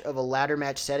match of a ladder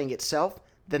match setting itself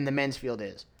than the men's field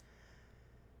is.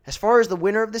 As far as the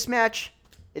winner of this match,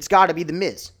 it's got to be The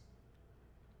Miz.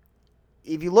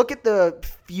 If you look at the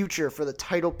future for the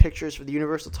title pictures for the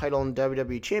Universal title and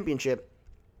WWE Championship,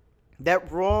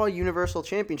 that Raw Universal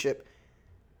Championship,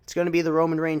 it's going to be the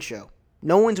Roman Reigns show.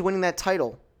 No one's winning that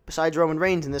title besides Roman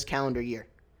Reigns in this calendar year.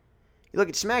 You look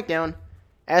at SmackDown,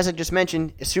 as I just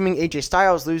mentioned, assuming AJ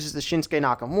Styles loses to Shinsuke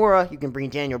Nakamura, you can bring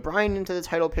Daniel Bryan into the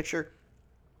title picture.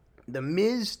 The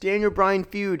Miz-Daniel Bryan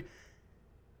feud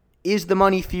is the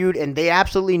money feud, and they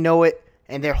absolutely know it,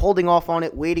 and they're holding off on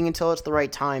it, waiting until it's the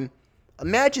right time.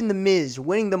 Imagine The Miz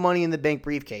winning the Money in the Bank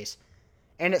briefcase,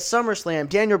 and at SummerSlam,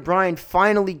 Daniel Bryan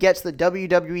finally gets the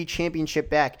WWE Championship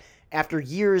back after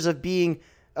years of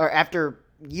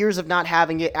not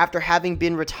having it, after having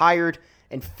been retired,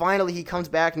 and finally he comes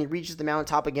back and he reaches the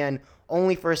mountaintop again,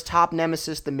 only for his top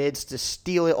nemesis, The Miz, to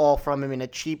steal it all from him in a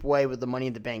cheap way with the Money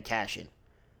in the Bank cash-in.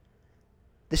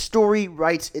 The story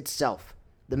writes itself.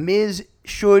 The Miz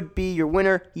should be your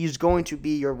winner. He's going to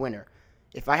be your winner.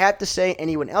 If I had to say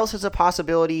anyone else has a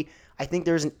possibility, I think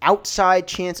there's an outside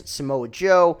chance at Samoa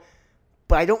Joe,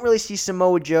 but I don't really see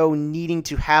Samoa Joe needing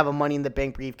to have a Money in the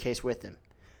Bank briefcase with him.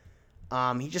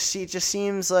 It just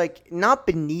seems like not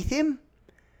beneath him,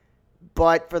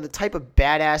 but for the type of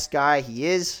badass guy he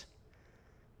is,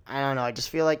 I don't know. I just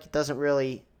feel like it doesn't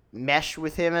really mesh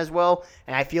with him as well,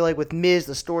 and I feel like with Miz,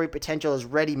 the story potential is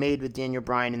ready-made with Daniel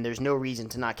Bryan, and there's no reason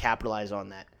to not capitalize on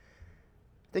that.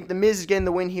 I think The Miz is getting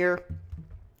the win here.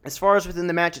 As far as within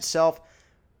the match itself,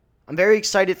 I'm very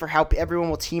excited for how everyone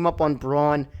will team up on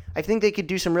Braun. I think they could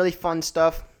do some really fun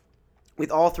stuff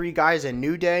with all three guys in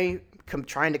New Day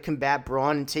trying to combat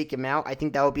Braun and take him out. I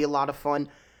think that would be a lot of fun.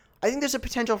 I think there's a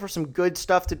potential for some good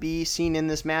stuff to be seen in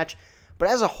this match, but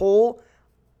as a whole,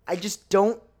 I just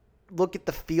don't look at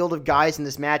the field of guys in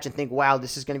this match and think, wow,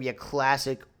 this is going to be a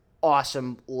classic,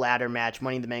 awesome ladder match,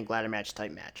 Money in the Bank ladder match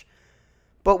type match.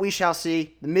 But we shall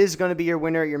see. The Miz is going to be your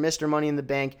winner, your Mr. Money in the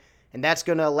Bank, and that's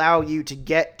going to allow you to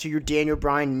get to your Daniel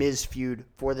Bryan-Miz feud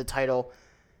for the title.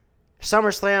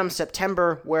 SummerSlam,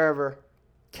 September, wherever,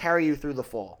 carry you through the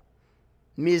fall.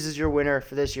 Miz is your winner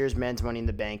for this year's Men's Money in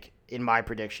the Bank, in my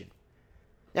prediction.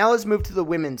 Now let's move to the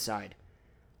women's side.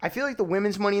 I feel like the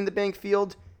women's Money in the Bank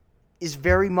field is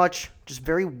very much just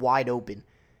very wide open.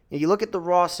 You look at the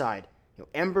Raw side,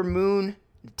 Ember Moon,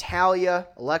 Natalya,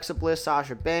 Alexa Bliss,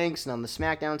 Sasha Banks, and on the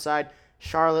SmackDown side,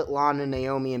 Charlotte, Lana,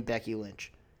 Naomi, and Becky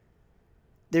Lynch.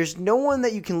 There's no one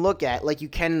that you can look at like you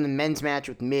can in the men's match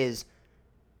with Miz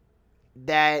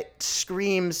that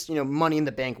screams, Money in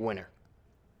the Bank winner.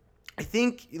 I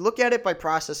think you look at it by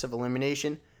process of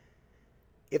elimination.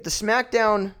 If the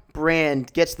SmackDown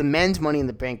brand gets the men's Money in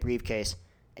the Bank briefcase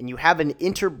and you have an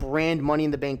inter-brand Money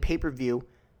in the Bank pay-per-view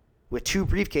with two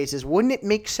briefcases, wouldn't it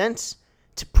make sense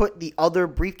to put the other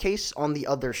briefcase on the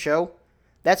other show?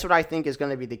 That's what I think is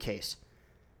going to be the case.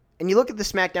 And you look at the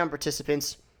SmackDown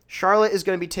participants, Charlotte is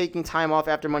going to be taking time off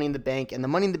after Money in the Bank, and the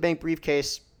Money in the Bank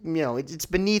briefcase, it's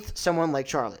beneath someone like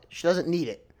Charlotte. She doesn't need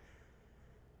it.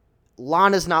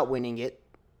 Lana's not winning it.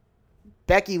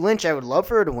 Becky Lynch, I would love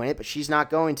for her to win it, but she's not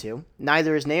going to.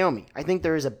 Neither is Naomi. I think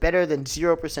there is a better than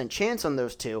 0% chance on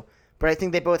those two, but I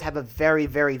think they both have a very,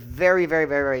 very, very, very,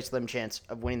 very, very slim chance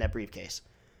of winning that briefcase.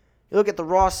 You look at the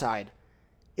Raw side.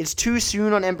 It's too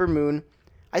soon on Ember Moon.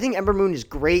 I think Ember Moon is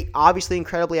great, obviously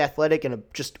incredibly athletic and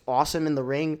just awesome in the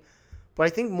ring, but I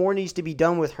think more needs to be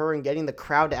done with her and getting the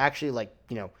crowd to actually,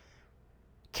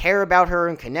 care about her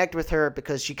and connect with her,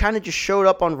 because she kind of just showed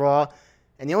up on Raw,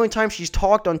 and the only time she's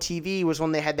talked on TV was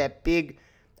when they had that they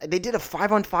did a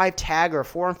 5-on-5 tag or a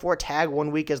 4-on-4 tag one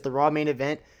week as the Raw main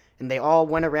event, and they all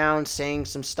went around saying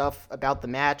some stuff about the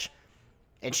match,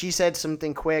 and she said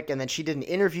something quick, and then she did an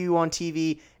interview on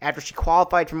TV after she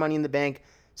qualified for Money in the Bank.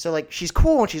 So, she's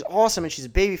cool and she's awesome and she's a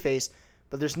babyface,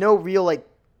 but there's no real,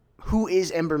 who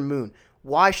is Ember Moon?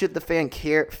 Why should the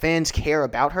fans care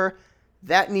about her?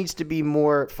 That needs to be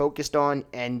more focused on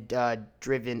and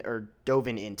dove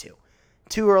into.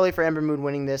 Too early for Ember Moon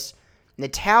winning this.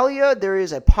 Natalya, there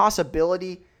is a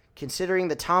possibility, considering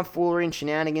the tomfoolery and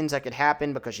shenanigans that could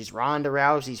happen because she's Ronda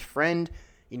Rousey's friend.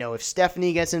 If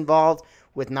Stephanie gets involved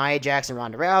with Nia Jax and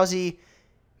Ronda Rousey,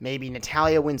 maybe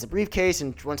Natalya wins the briefcase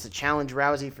and wants to challenge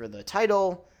Rousey for the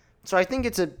title. So I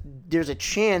think there's a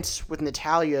chance with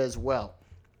Natalya as well.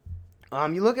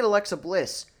 You look at Alexa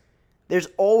Bliss. There's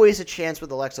always a chance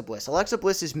with Alexa Bliss. Alexa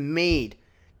Bliss is made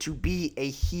to be a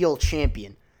heel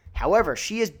champion. However,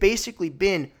 she was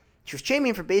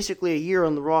champion for basically a year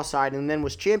on the Raw side, and then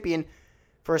was champion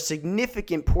for a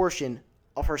significant portion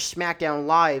of her SmackDown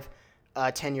Live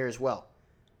tenure as well.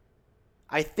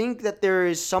 I think that there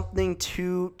is something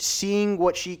to seeing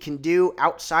what she can do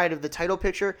outside of the title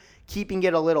picture, keeping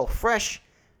it a little fresh,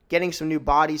 getting some new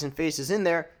bodies and faces in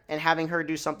there, and having her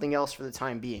do something else for the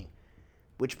time being.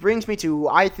 Which brings me to who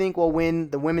I think will win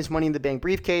the Women's Money in the Bank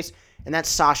briefcase, and that's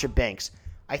Sasha Banks.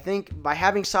 I think by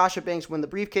having Sasha Banks win the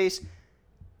briefcase,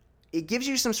 it gives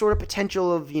you some sort of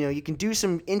potential of, you can do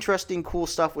some interesting, cool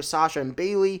stuff with Sasha and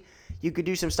Bayley. You could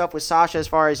do some stuff with Sasha as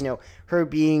far as, her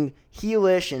being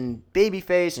heelish and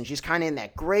babyface, and she's kind of in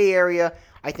that gray area.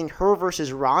 I think her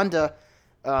versus Ronda,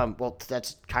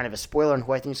 that's kind of a spoiler on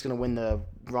who I think is going to win the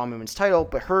Raw Women's title,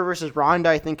 but her versus Ronda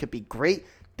I think could be great.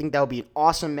 I think that would be an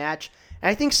awesome match. And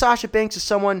I think Sasha Banks is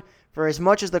someone, for as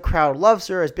much as the crowd loves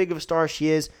her, as big of a star she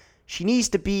is, she needs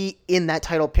to be in that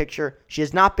title picture. She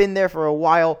has not been there for a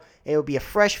while. It would be a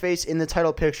fresh face in the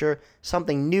title picture,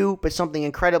 something new, but something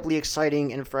incredibly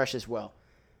exciting and fresh as well.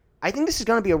 I think this is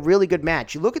going to be a really good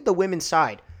match. You look at the women's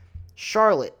side.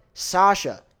 Charlotte,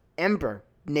 Sasha, Ember,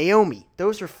 Naomi.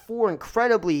 Those are 4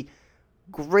 incredibly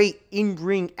great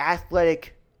in-ring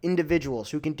athletic individuals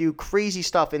who can do crazy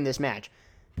stuff in this match.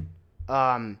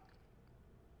 I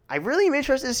really am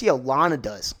interested to see how Lana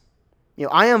does.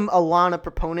 I am a Lana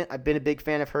proponent. I've been a big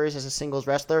fan of hers as a singles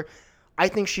wrestler. I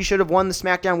think she should have won the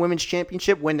SmackDown Women's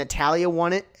Championship when Natalya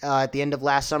won it at the end of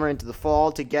last summer into the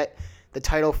fall to get the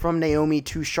title from Naomi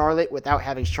to Charlotte without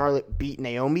having Charlotte beat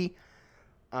Naomi.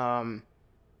 But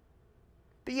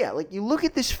yeah, you look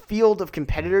at this field of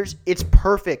competitors, it's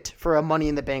perfect for a Money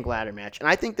in the Bank ladder match. And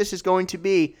I think this is going to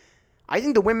be, I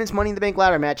think the women's Money in the Bank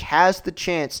ladder match has the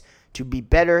chance to be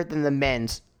better than the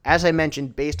men's, as I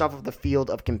mentioned, based off of the field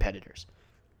of competitors.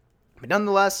 But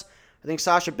nonetheless, I think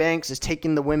Sasha Banks is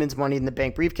taking the women's Money in the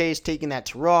Bank briefcase, taking that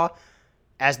to Raw,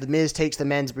 as The Miz takes the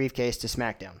men's briefcase to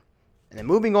SmackDown. And then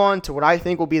moving on to what I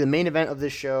think will be the main event of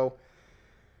this show,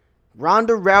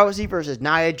 Ronda Rousey versus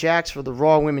Nia Jax for the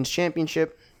Raw Women's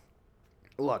Championship.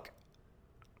 Look,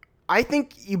 I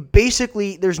think you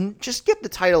basically, just get the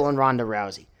title on Ronda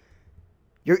Rousey.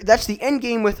 That's the end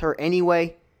game with her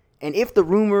anyway. And if the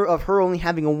rumor of her only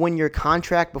having a 1-year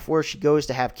contract before she goes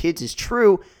to have kids is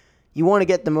true, you want to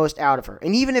get the most out of her.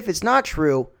 And even if it's not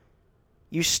true,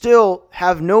 you still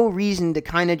have no reason to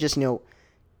kind of just,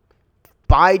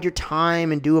 bide your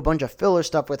time and do a bunch of filler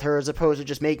stuff with her as opposed to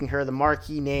just making her the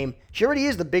marquee name. She already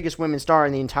is the biggest women's star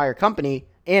in the entire company,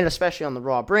 and especially on the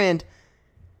Raw brand.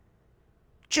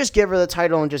 Just give her the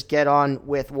title and just get on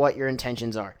with what your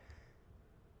intentions are.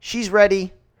 She's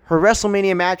ready. Her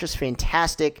WrestleMania match was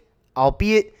fantastic,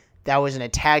 albeit that was in a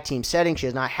tag team setting. She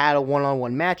has not had a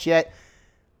one-on-one match yet.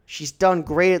 She's done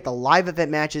great at the live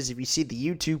event matches. If you see the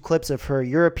YouTube clips of her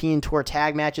European Tour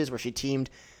tag matches where she teamed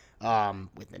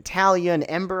with Natalya and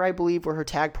Ember, I believe, were her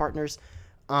tag partners.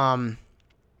 But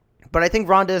I think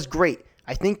Ronda is great.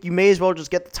 I think you may as well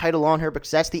just get the title on her because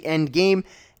that's the end game,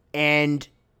 and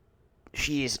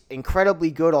she is incredibly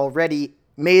good already.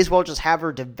 May as well just have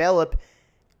her develop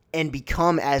and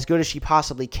become as good as she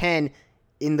possibly can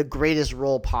in the greatest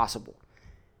role possible.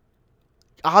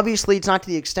 Obviously, it's not to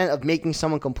the extent of making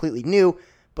someone completely new,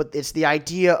 but it's the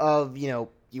idea of, you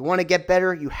want to get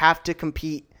better, you have to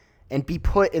compete and be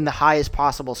put in the highest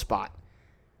possible spot.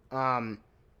 What's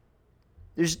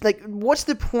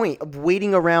the point of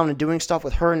waiting around and doing stuff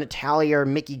with her and Natalya or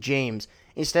Mickie James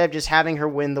instead of just having her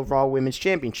win the Raw Women's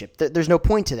Championship? There's no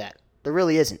point to that. There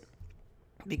really isn't.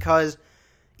 Because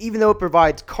even though it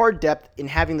provides card depth in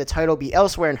having the title be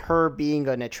elsewhere and her being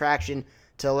an attraction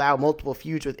to allow multiple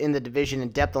feuds within the division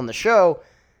and depth on the show,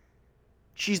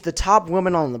 she's the top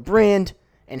woman on the brand,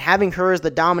 and having her as the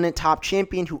dominant top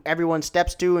champion who everyone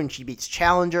steps to, and she beats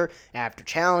challenger after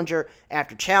challenger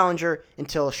after challenger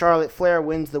until Charlotte Flair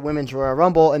wins the Women's Royal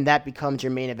Rumble, and that becomes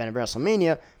your main event of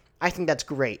WrestleMania, I think that's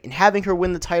great. And having her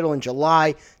win the title in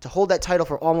July, to hold that title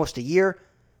for almost a year,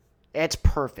 it's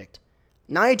perfect.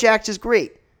 Nia Jax is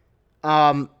great.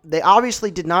 They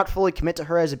obviously did not fully commit to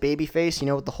her as a babyface,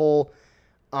 with the whole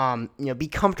be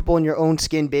comfortable in your own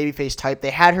skin babyface type.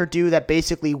 They had her do that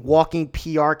basically walking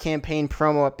PR campaign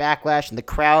promo at Backlash, and the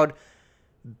crowd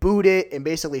booed it and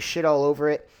basically shit all over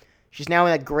it. She's now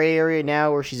in that gray area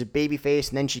now where she's a babyface,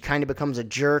 and then she kind of becomes a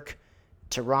jerk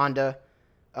to Ronda.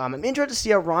 I'm interested to see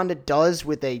how Ronda does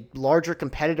with a larger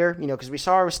competitor, because we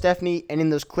saw her with Stephanie, and in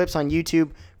those clips on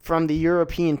YouTube from the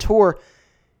European tour,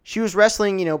 she was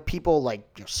wrestling, people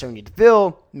like Sonya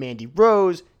Deville, Mandy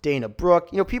Rose, Dana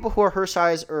Brooke, people who are her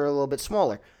size or a little bit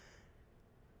smaller.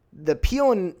 The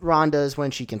appeal in Ronda is when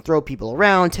she can throw people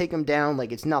around, take them down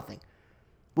like it's nothing.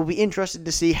 We'll be interested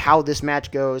to see how this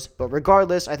match goes, but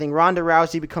regardless, I think Ronda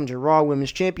Rousey becomes your Raw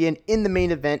Women's Champion in the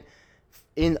main event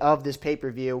of this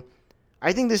pay-per-view.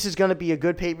 I think this is going to be a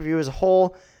good pay-per-view as a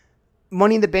whole.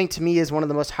 Money in the Bank to me is one of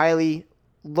the most highly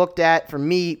looked at, for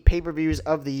me, pay-per-views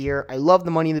of the year. I love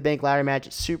the Money in the Bank ladder match.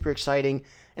 It's super exciting.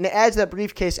 And it adds that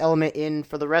briefcase element in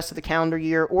for the rest of the calendar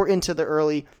year or into the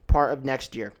early part of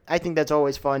next year. I think that's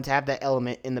always fun to have that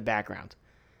element in the background.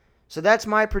 So that's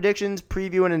my predictions,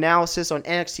 preview, and analysis on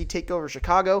NXT Takeover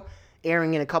Chicago,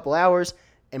 airing in a couple hours,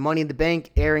 and Money in the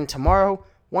Bank airing tomorrow.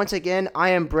 Once again, I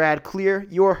am Brad Klier,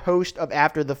 your host of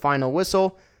After the Final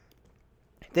Whistle.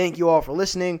 Thank you all for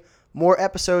listening. More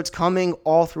episodes coming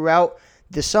all throughout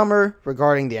the summer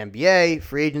regarding the NBA,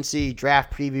 free agency,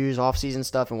 draft previews, offseason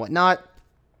stuff, and whatnot.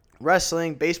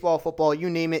 Wrestling, baseball, football, you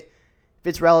name it. If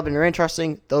it's relevant or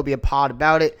interesting, there'll be a pod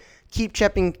about it. Keep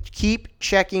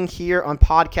checking here on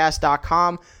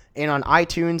podcast.com and on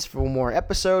iTunes for more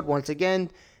episode. Once again,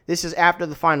 this is After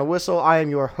the Final Whistle. I am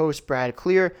your host, Brad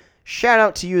Klier. Shout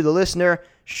out to you, the listener.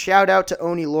 Shout out to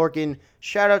Oni Lorcan.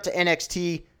 Shout out to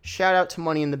NXT. Shout out to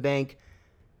Money in the Bank.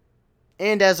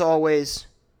 And as always,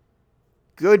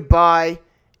 goodbye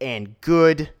and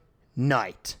good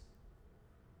night.